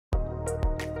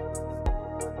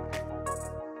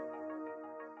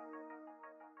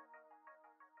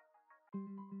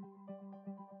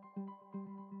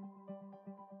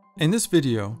In this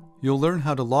video, you'll learn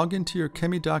how to log into your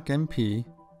ChemiDoc MP,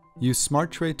 use Smart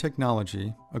Tray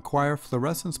technology, acquire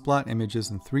fluorescence blot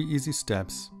images in 3 easy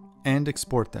steps, and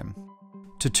export them.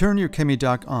 To turn your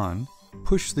ChemiDoc on,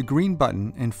 push the green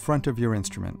button in front of your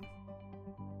instrument.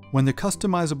 When the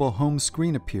customizable home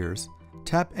screen appears,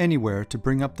 tap anywhere to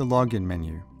bring up the login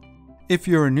menu. If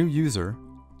you're a new user,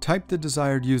 type the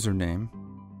desired username,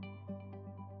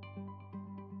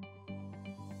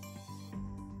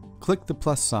 click the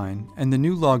plus sign, and the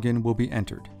new login will be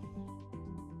entered.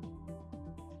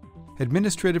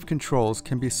 Administrative controls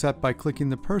can be set by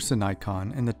clicking the person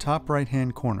icon in the top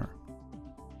right-hand corner.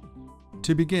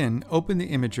 To begin, open the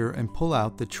imager and pull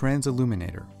out the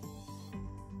transilluminator.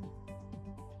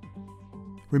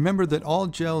 Remember that all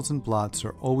gels and blots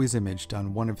are always imaged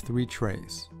on one of 3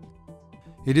 trays.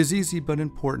 It is easy but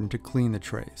important to clean the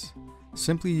trays.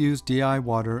 Simply use DI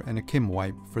water and a Chem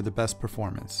wipe for the best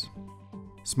performance.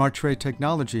 Smart Tray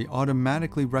technology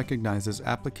automatically recognizes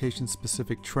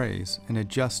application-specific trays and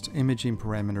adjusts imaging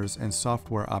parameters and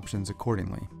software options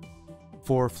accordingly.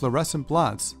 For fluorescent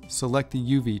blots, select the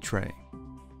UV tray.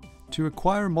 To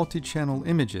acquire multi-channel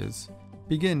images,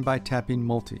 begin by tapping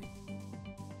Multi.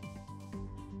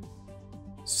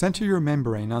 Center your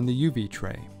membrane on the UV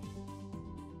tray.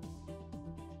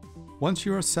 Once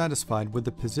you are satisfied with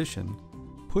the position,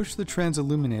 push the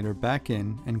transilluminator back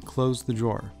in and close the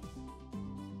drawer.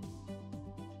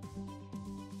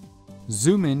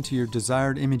 Zoom in to your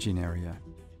desired imaging area.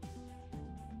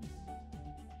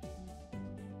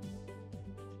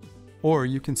 Or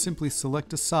you can simply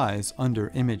select a size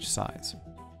under Image Size.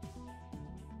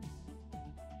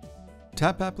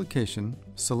 Tap Application,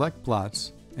 select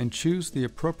Blots, and choose the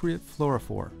appropriate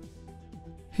fluorophore.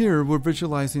 Here we're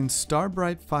visualizing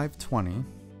Starbright 520,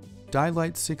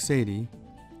 Dyelight 680,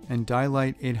 and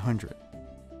Dyelight 800.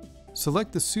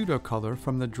 Select the pseudo color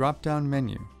from the drop-down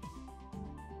menu.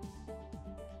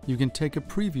 You can take a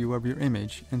preview of your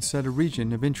image and set a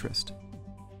region of interest.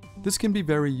 This can be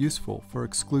very useful for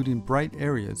excluding bright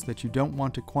areas that you don't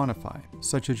want to quantify,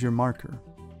 such as your marker.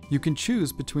 You can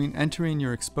choose between entering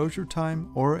your exposure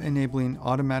time or enabling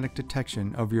automatic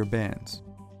detection of your bands.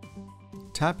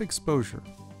 Tap Exposure.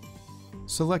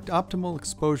 Select Optimal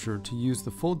Exposure to use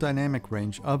the full dynamic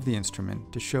range of the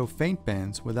instrument to show faint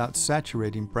bands without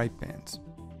saturating bright bands.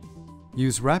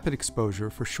 Use Rapid Exposure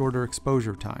for shorter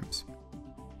exposure times.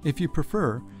 If you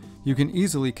prefer, you can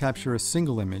easily capture a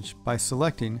single image by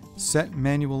selecting Set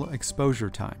Manual Exposure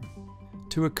Time.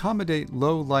 To accommodate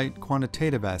low-light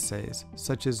quantitative assays,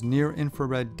 such as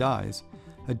near-infrared dyes,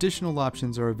 additional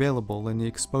options are available in the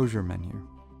exposure menu.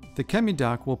 The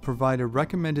ChemiDoc will provide a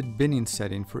recommended binning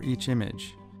setting for each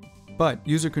image, but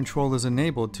user control is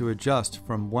enabled to adjust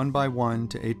from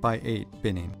 1x1 to 8x8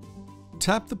 binning.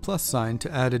 Tap the plus sign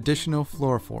to add additional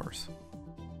fluorophores.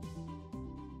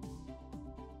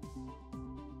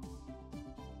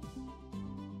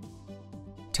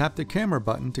 Tap the camera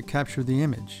button to capture the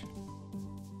image.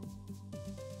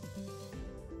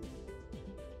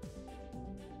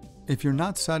 If you're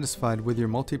not satisfied with your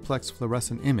multiplex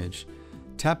fluorescent image,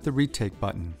 tap the retake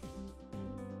button.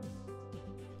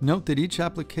 Note that each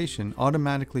application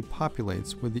automatically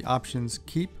populates with the options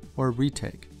Keep or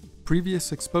Retake.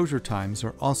 Previous exposure times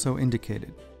are also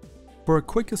indicated. For a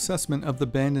quick assessment of the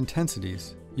band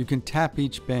intensities, you can tap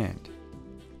each band.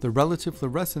 The relative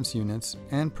fluorescence units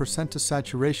and percent to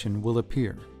saturation will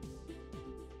appear.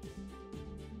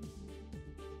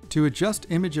 To adjust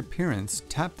image appearance,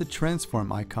 tap the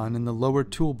transform icon in the lower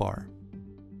toolbar.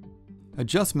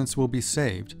 Adjustments will be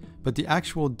saved, but the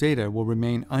actual data will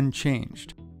remain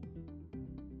unchanged.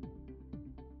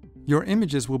 Your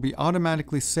images will be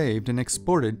automatically saved and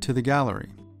exported to the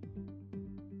gallery.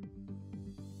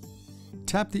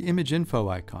 Tap the image info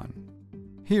icon.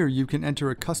 Here you can enter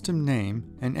a custom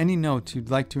name and any notes you'd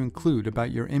like to include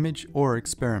about your image or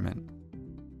experiment.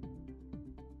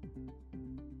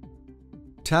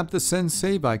 Tap the Send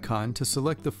Save icon to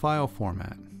select the file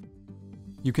format.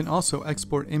 You can also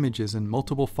export images in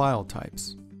multiple file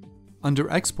types.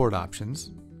 Under Export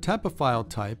options, tap a file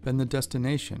type and the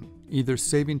destination, either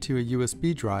saving to a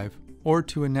USB drive or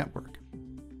to a network.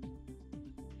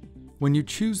 When you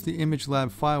choose the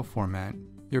ImageLab file format,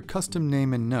 your custom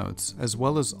name and notes, as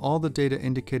well as all the data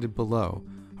indicated below,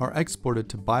 are exported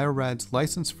to Bio-Rad's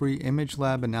license-free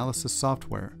ImageLab analysis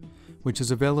software, which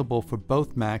is available for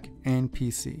both Mac and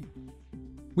PC.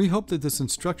 We hope that this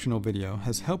instructional video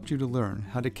has helped you to learn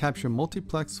how to capture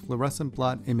multiplex fluorescent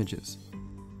blot images.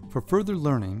 For further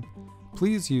learning,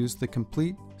 please use the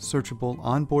complete searchable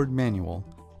onboard manual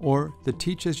or the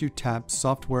Teach as you tap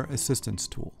software assistance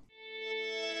tool.